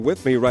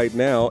With me right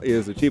now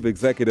is the Chief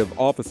Executive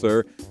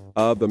Officer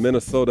of the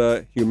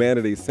Minnesota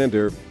Humanities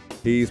Center.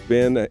 He's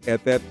been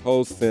at that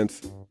post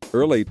since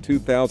early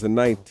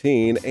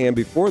 2019, and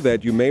before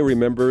that, you may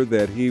remember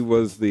that he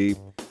was the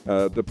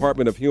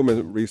Department of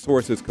Human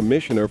Resources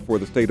Commissioner for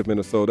the state of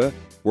Minnesota,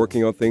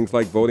 working on things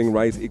like voting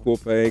rights, equal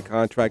pay,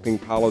 contracting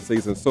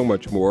policies, and so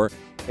much more,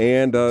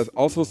 and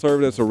also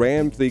served as a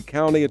Ramsey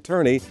County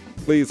attorney.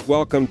 Please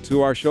welcome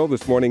to our show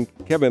this morning,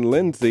 Kevin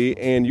Lindsey,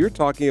 and you're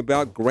talking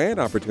about grant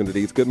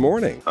opportunities. Good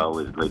morning.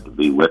 Always great to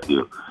be with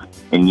you.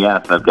 And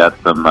yes, I've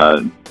got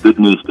some good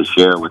news to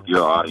share with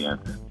your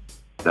audience.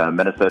 The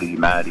Minnesota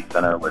Humanities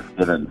Center was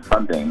given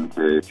funding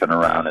to turn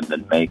around and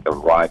then make a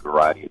wide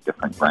variety of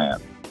different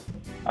grants,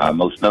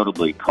 most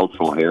notably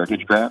cultural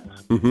heritage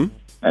grants. Mm-hmm.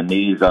 And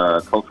these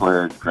are cultural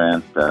heritage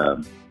grants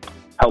to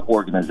help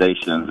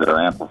organizations that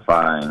are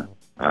amplifying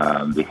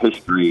the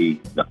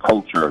history, the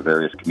culture of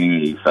various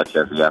communities, such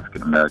as the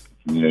African American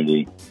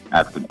community,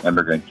 African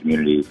immigrant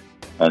communities,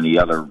 and the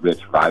other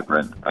rich,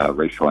 vibrant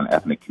racial and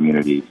ethnic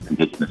communities,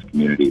 indigenous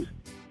communities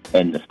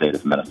in the state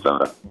of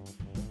Minnesota.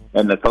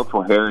 In the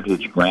cultural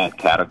heritage grant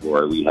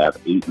category, we have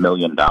 $8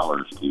 million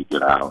to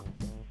get out.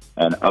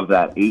 And of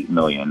that $8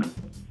 million,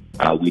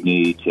 we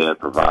need to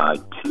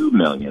provide $2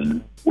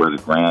 million where the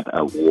grant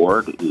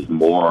award is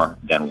more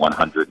than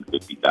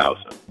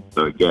 $150,000.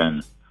 So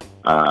again,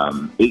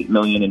 $8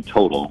 million in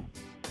total.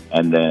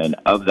 And then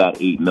of that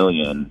 $8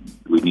 million,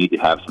 we need to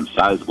have some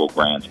sizable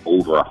grants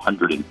over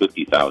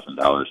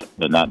 $150,000,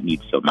 and that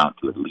needs to amount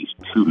to at least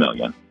 $2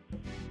 million.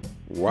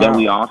 Wow. Then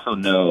we also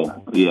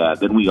know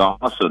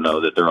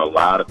that there are a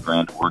lot of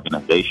grant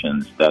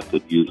organizations that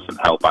could use some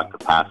help on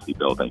capacity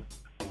building.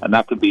 And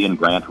that could be in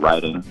grant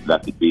writing,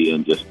 that could be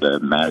in just the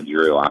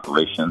managerial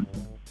operation,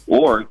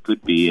 or it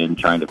could be in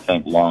trying to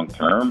think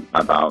long-term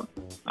about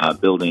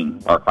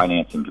building our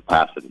financing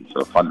capacity,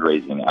 so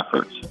fundraising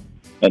efforts.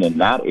 And in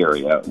that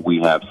area, we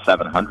have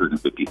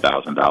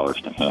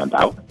 $750,000 to hand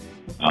out,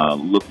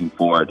 looking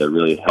forward to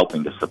really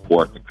helping to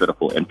support the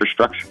critical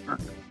infrastructure,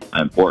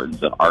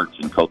 importance of arts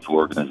and cultural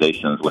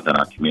organizations within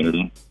our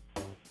community.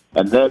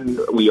 And then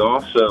we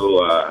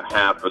also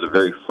have, for the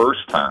very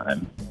first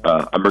time,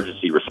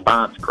 emergency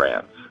response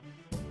grants.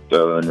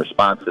 So in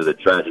response to the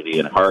tragedy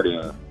in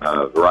Harding,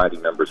 a variety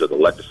of members of the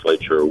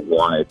legislature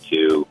wanted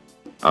to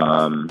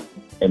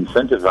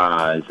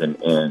incentivize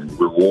and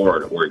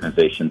reward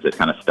organizations that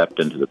kind of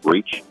stepped into the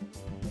breach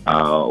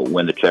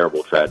when the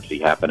terrible tragedy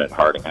happened at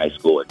Harding High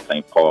School in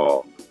St.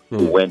 Paul,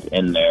 who went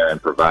in there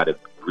and provided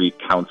grief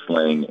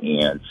counseling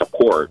and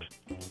support,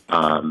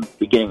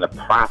 beginning the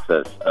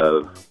process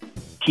of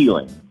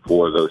healing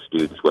for those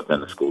students within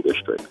the school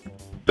district.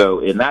 So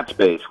in that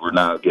space, we're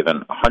now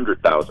given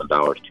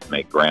 $100,000 to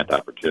make grant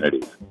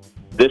opportunities.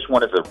 This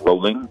one is a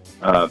rolling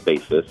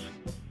basis,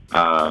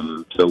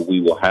 so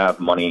we will have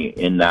money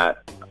in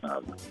that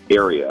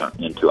area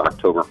into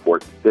October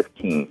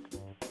 15th,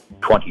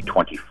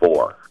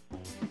 2024.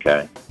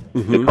 Okay?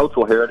 Mm-hmm. The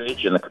cultural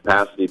heritage and the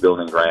capacity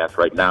building grants,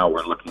 right now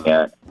we're looking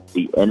at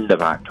the end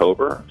of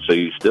October, so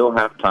you still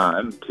have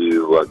time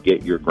to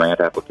get your grant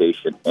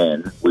application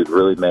in. We've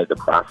really made the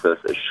process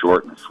as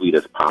short and sweet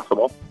as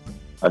possible.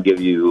 I'll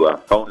give you a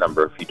phone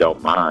number, if you don't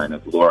mind,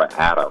 of Laura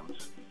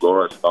Adams.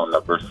 Laura's phone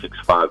number is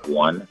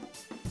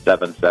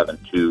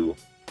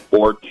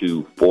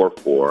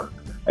 651-772-4244.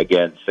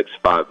 Again,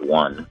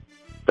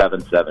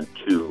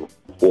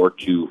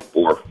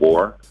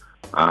 651-772-4244.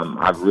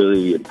 I've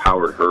really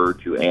empowered her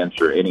to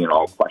answer any and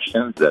all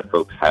questions that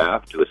folks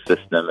have to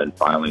assist them in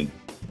filing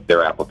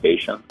their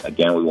application.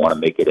 Again, we want to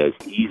make it as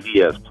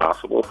easy as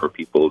possible for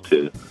people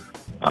to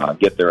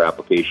get their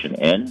application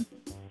in.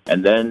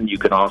 And then you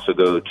can also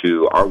go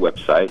to our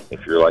website.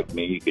 If you're like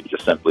me, you can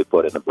just simply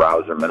put in the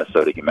browser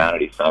Minnesota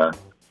Humanities Center.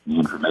 The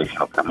information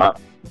will come up.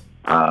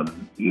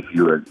 If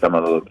you're at some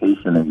other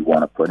location and you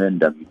want to put in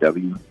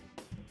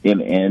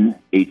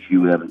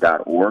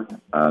www.mnhum.org,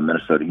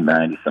 Minnesota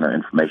Humanities Center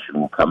information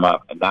will come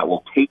up, and that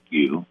will take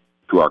you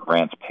to our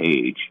grants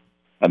page.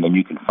 And then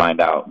you can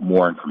find out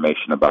more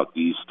information about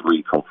these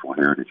three cultural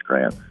heritage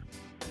grants.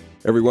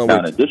 Everyone, now,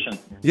 in addition...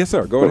 Yes,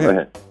 sir. Go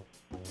ahead.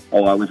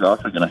 Oh, I was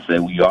also going to say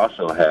we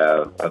also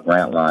have a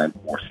grant line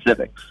for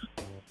civics.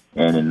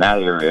 And in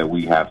that area,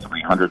 we have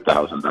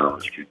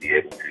 $300,000 to be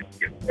able to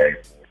give away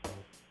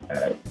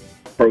for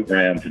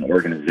programs and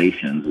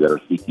organizations that are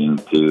seeking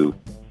to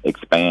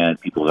expand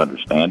people's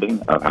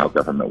understanding of how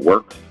government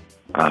works,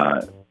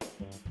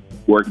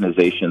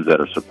 organizations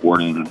that are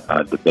supporting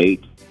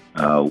debate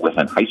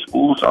within high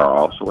schools are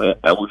also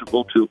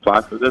eligible to apply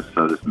for this,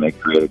 so this may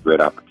create a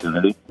great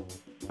opportunity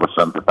for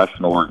some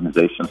professional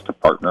organizations to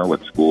partner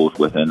with schools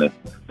within the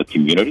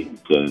community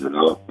to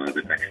develop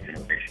the next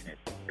generation.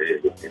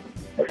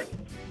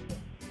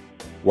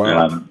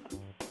 Wow.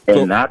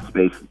 In that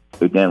space,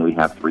 again, we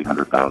have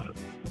 $300,000.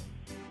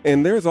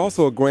 And there's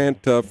also a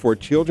grant for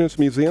children's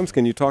museums.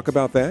 Can you talk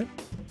about that?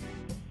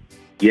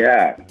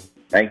 Yeah,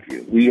 thank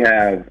you. We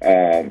have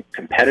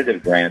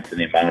competitive grants in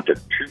the amount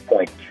of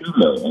 $2.2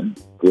 million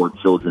for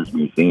children's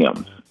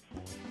museums.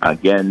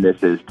 Again,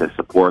 this is to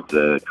support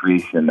the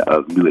creation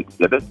of new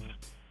exhibits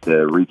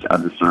to reach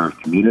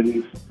underserved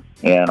communities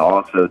and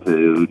also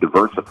to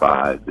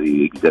diversify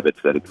the exhibits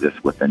that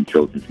exist within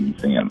children's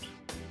museums.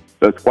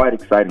 So it's quite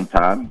an exciting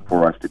time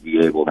for us to be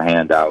able to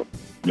hand out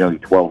nearly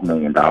 $12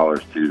 million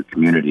to the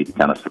community to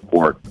kind of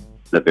support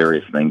the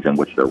various things in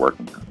which they're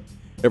working on.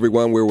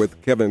 Everyone, we're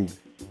with Kevin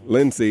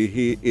Lindsey.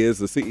 He is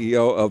the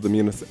CEO of the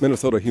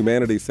Minnesota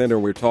Humanities Center.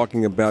 We're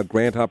talking about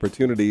grant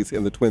opportunities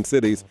in the Twin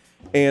Cities.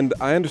 And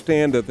I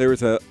understand that there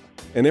is an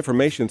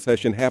information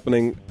session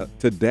happening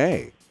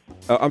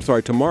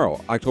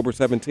tomorrow, October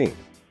 17th.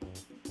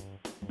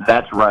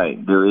 That's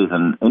right. There is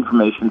an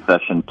information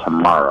session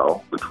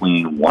tomorrow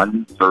between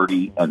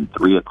 1:30 and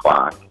 3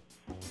 o'clock.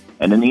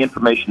 And in the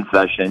information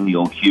session,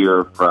 you'll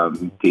hear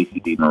from Casey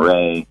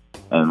DeMarais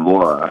and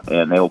Laura,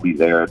 and they'll be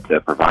there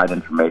to provide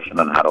information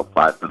on how to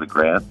apply for the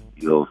grant.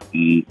 You'll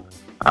see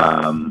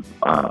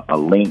a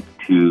link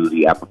to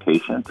the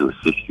application to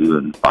assist you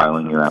in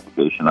filing your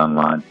application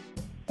online.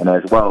 And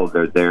as well,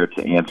 they're there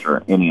to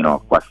answer any and all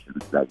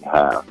questions that you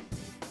have.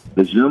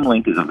 The Zoom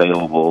link is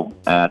available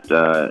at,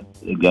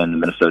 again, the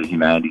Minnesota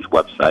Humanities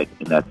website,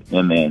 and that's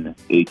mnhum.org.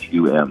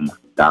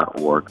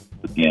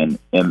 Again,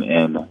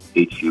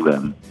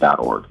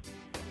 mnhum.org.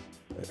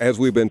 As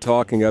we've been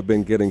talking, I've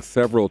been getting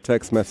several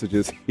text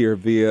messages here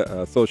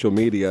via social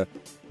media,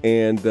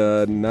 and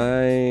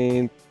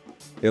 11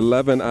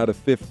 out of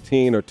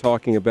 15 are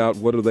talking about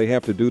what do they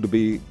have to do to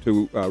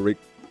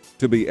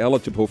be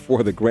eligible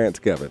for the grants,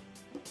 Kevin.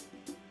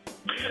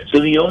 So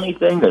the only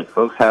thing that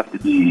folks have to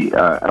be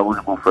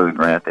eligible for the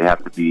grant, they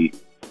have to be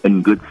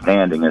in good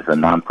standing as a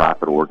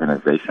nonprofit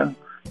organization.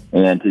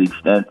 And to the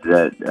extent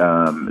that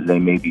they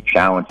may be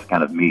challenged to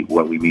kind of meet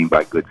what we mean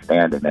by good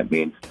standing, that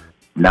means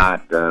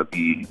not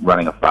be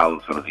running afoul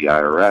of sort of the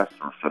IRS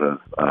or sort of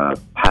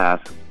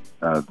past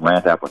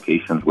grant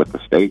applications with the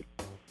state.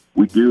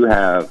 We do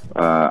have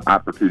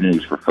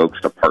opportunities for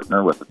folks to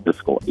partner with a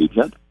fiscal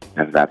agent,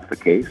 if that's the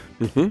case.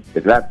 Mm-hmm.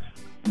 If that's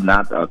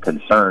not a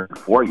concern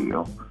for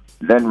you,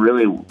 then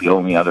really the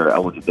only other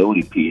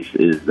eligibility piece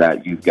is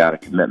that you've got a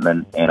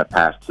commitment and a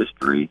past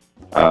history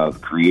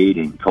of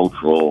creating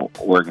cultural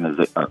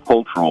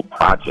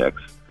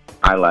projects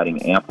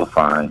highlighting,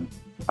 amplifying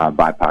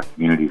BIPOC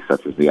communities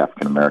such as the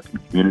African American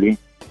community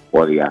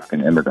or the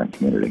African immigrant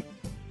community.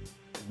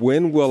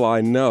 When will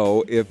I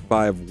know if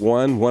I've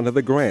won one of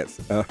the grants?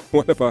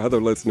 One of our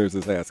other listeners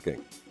is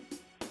asking.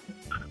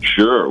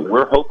 Sure.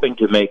 We're hoping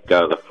to make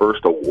the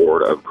first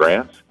award of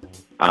grants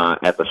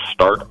at the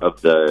start of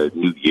the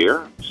new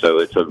year. So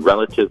it's a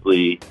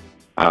relatively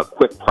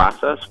quick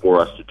process for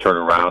us to turn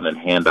around and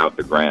hand out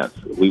the grants.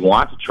 We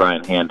want to try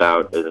and hand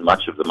out as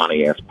much of the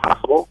money as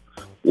possible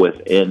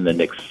within the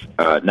next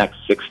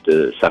 6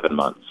 to 7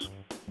 months.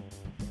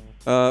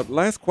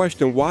 Last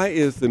question. Why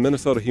is the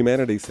Minnesota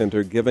Humanities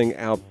Center giving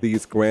out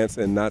these grants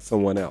and not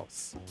someone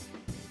else?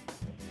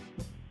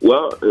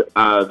 Well,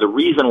 the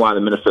reason why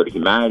the Minnesota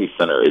Humanities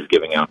Center is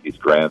giving out these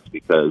grants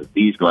because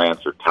these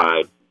grants are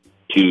tied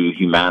to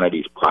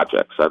humanities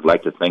projects. I'd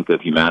like to think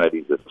of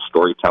humanities as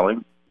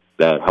storytelling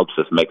that helps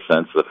us make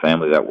sense of the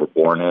family that we're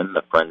born in,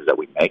 the friends that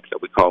we make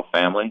that we call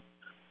family,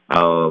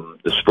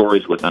 the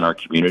stories within our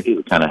community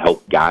that kind of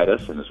help guide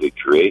us and as we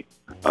create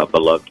a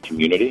beloved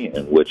community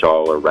in which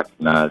all are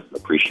recognized and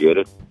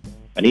appreciated,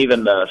 and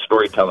even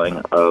storytelling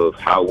of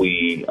how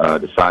we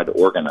decide to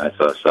organize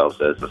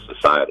ourselves as a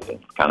society,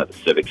 kind of the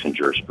civics and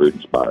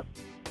jurisprudence part.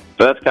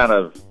 So that's kind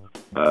of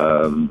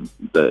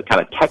the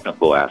kind of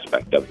technical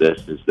aspect of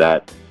this is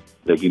that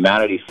the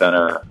Humanities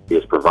Center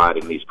is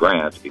providing these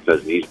grants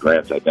because these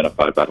grants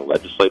identified by the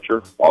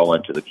legislature fall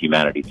into the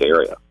humanities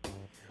area.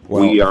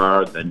 Well, we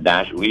are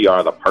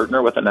the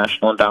partner with the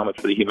National Endowment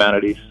for the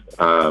Humanities.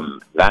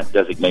 That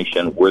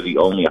designation, we're the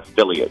only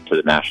affiliate to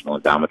the National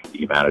Endowment for the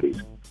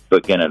Humanities. So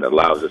again, it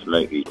allows us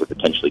maybe to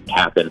potentially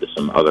tap into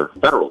some other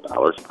federal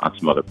dollars on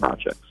some other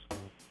projects.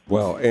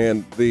 Well,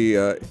 and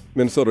the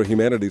Minnesota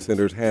Humanities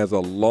Center has a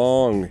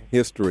long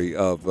history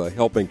of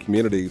helping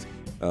communities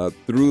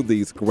through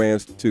these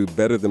grants to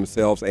better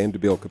themselves and to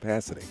build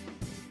capacity.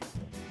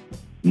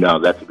 No,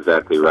 that's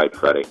exactly right,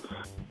 Freddie.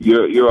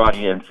 Your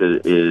audience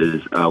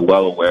is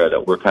well aware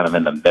that we're kind of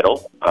in the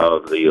middle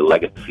of the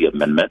Legacy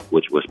Amendment,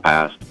 which was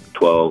passed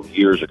 12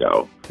 years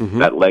ago. Mm-hmm.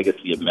 That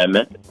Legacy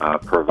Amendment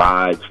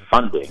provides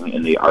funding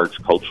in the arts,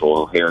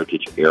 cultural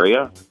heritage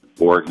area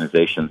for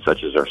organizations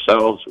such as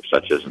ourselves, or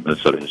such as the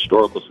Minnesota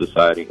Historical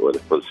Society or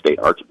the State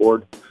Arts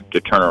Board,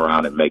 to turn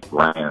around and make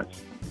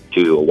grants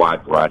to a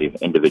wide variety of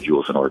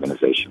individuals and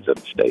organizations in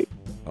the state.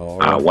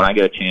 Right. When I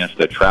get a chance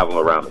to travel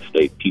around the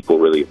state, people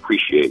really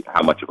appreciate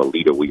how much of a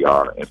leader we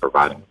are in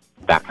providing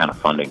that kind of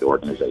funding to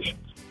organizations.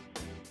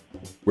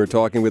 We're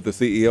talking with the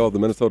CEO of the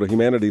Minnesota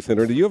Humanities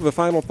Center. Do you have a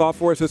final thought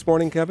for us this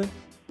morning, Kevin?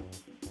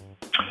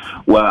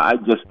 Well, I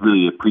just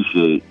really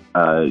appreciate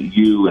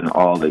you and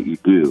all that you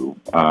do.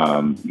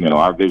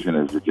 Our vision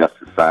is a just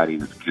society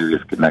that's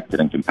curious, connected,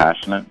 and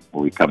compassionate,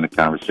 where we come to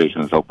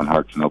conversations with open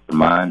hearts and open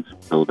minds,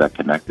 build that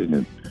connected.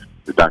 And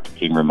as Dr.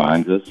 King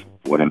reminds us,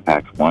 what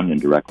impacts one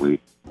indirectly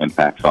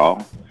impacts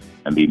all,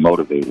 and be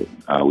motivated.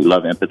 We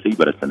love empathy,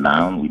 but it's a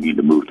noun. We need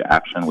to move to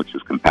action, which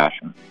is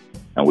compassion.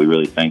 And we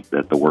really think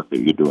that the work that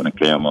you're doing at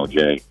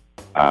KMOJ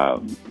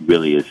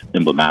really is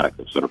emblematic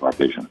of sort of our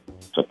vision.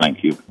 So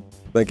thank you.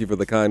 Thank you for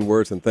the kind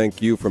words, and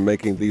thank you for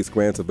making these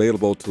grants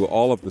available to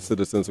all of the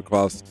citizens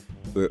across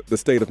the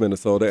state of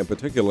Minnesota, and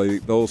particularly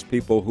those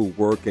people who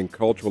work in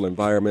cultural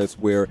environments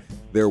where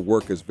their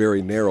work is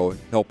very narrow.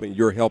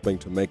 You're helping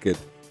to make it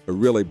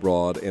really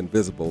broad and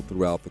visible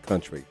throughout the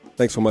country.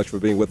 Thanks so much for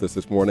being with us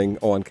this morning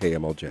on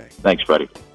KMOJ. Thanks, Freddie.